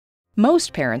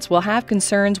Most parents will have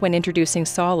concerns when introducing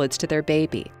solids to their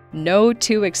baby. No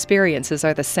two experiences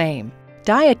are the same.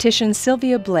 Dietitian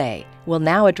Sylvia Blay will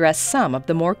now address some of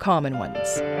the more common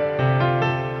ones.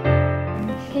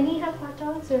 Can he have hot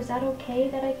dogs, or is that okay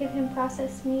that I give him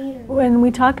processed meat? When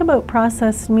we talk about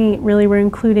processed meat, really we're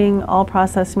including all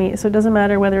processed meat. So it doesn't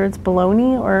matter whether it's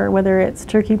bologna or whether it's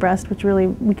turkey breast, which really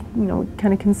we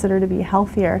kind of consider to be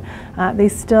healthier. They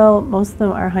still, most of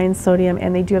them are high in sodium,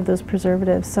 and they do have those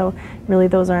preservatives. So really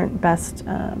those aren't best,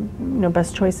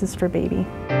 best choices for baby.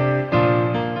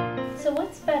 So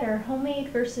what's better, homemade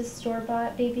versus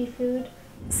store-bought baby food?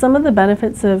 Some of the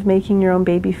benefits of making your own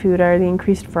baby food are the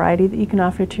increased variety that you can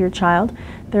offer to your child.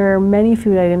 There are many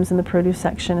food items in the produce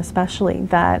section especially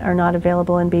that are not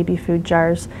available in baby food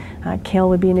jars. Kale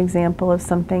would be an example of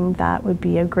something that would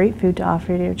be a great food to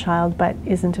offer to your child but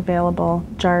isn't available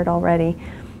jarred already.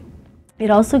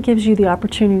 It also gives you the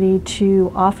opportunity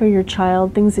to offer your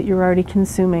child things that you're already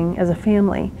consuming as a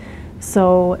family.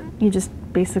 So you just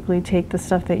basically take the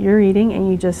stuff that you're eating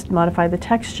and you just modify the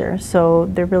texture, so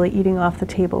they're really eating off the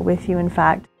table with you, in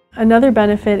fact. Another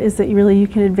benefit is that you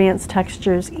can advance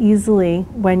textures easily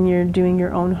when you're doing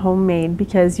your own homemade,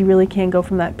 because you really can go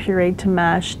from that pureed to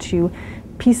mash to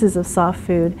pieces of soft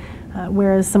food,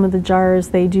 whereas some of the jars,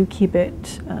 they do keep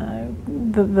it,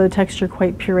 the texture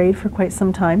quite pureed for quite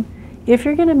some time. If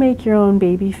you're going to make your own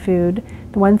baby food,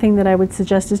 the one thing that I would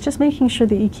suggest is just making sure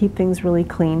that you keep things really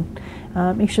clean.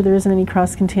 Make sure there isn't any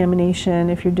cross-contamination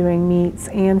if you're doing meats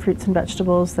and fruits and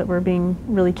vegetables, that we're being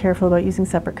really careful about using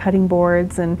separate cutting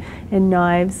boards and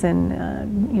knives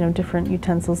and different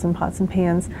utensils and pots and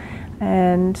pans.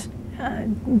 And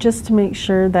just to make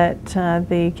sure that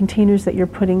the containers that you're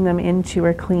putting them into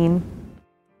are clean.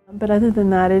 But other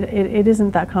than that, it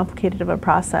isn't that complicated of a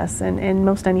process, and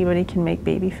most anybody can make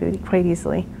baby food quite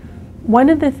easily. One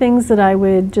of the things that I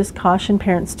would just caution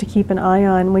parents to keep an eye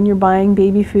on when you're buying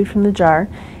baby food from the jar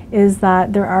is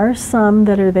that there are some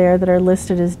that are there that are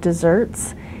listed as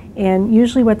desserts, and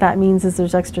usually what that means is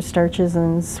there's extra starches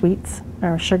and sweets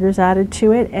or sugars added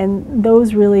to it, and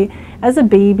those really, as a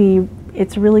baby,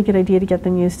 it's a really good idea to get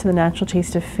them used to the natural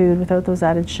taste of food without those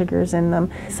added sugars in them.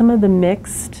 Some of the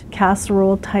mixed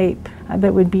casserole type,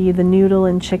 that would be the noodle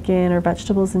and chicken or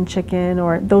vegetables and chicken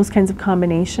or those kinds of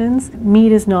combinations.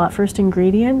 Meat is not first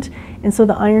ingredient, and so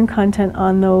the iron content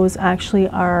on those actually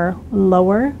are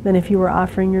lower than if you were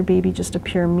offering your baby just a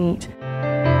pure meat.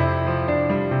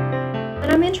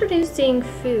 When I'm introducing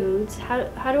foods,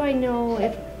 how do I know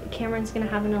if Cameron's going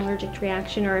to have an allergic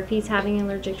reaction, or if he's having an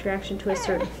allergic reaction to a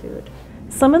certain food?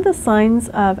 Some of the signs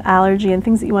of allergy and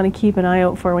things that you want to keep an eye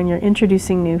out for when you're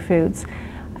introducing new foods.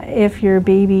 If your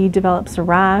baby develops a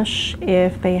rash,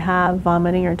 if they have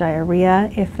vomiting or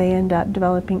diarrhea, if they end up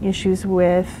developing issues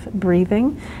with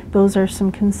breathing, those are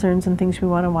some concerns and things we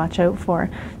want to watch out for.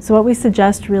 So what we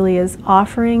suggest really is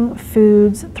offering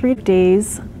foods 3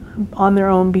 days on their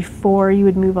own before you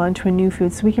would move on to a new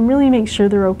food, so we can really make sure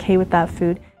they're okay with that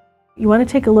food. You want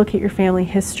to take a look at your family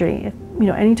history. If,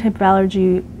 any type of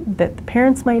allergy that the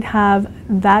parents might have,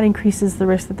 that increases the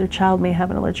risk that their child may have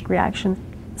an allergic reaction.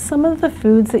 Some of the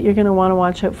foods that you're going to want to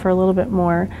watch out for a little bit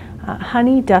more,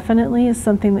 honey definitely is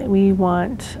something that we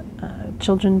want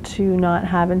children to not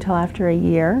have until after a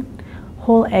year.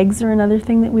 Whole eggs are another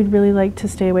thing that we'd really like to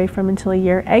stay away from until a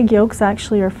year. Egg yolks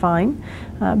actually are fine,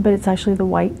 but it's actually the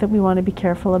white that we want to be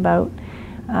careful about.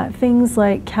 Things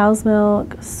like cow's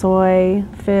milk, soy,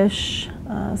 fish,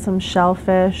 some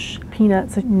shellfish,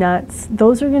 peanuts, nuts,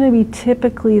 those are going to be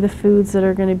typically the foods that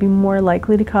are going to be more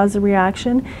likely to cause a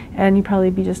reaction, and you probably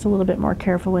be just a little bit more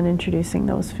careful when introducing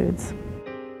those foods.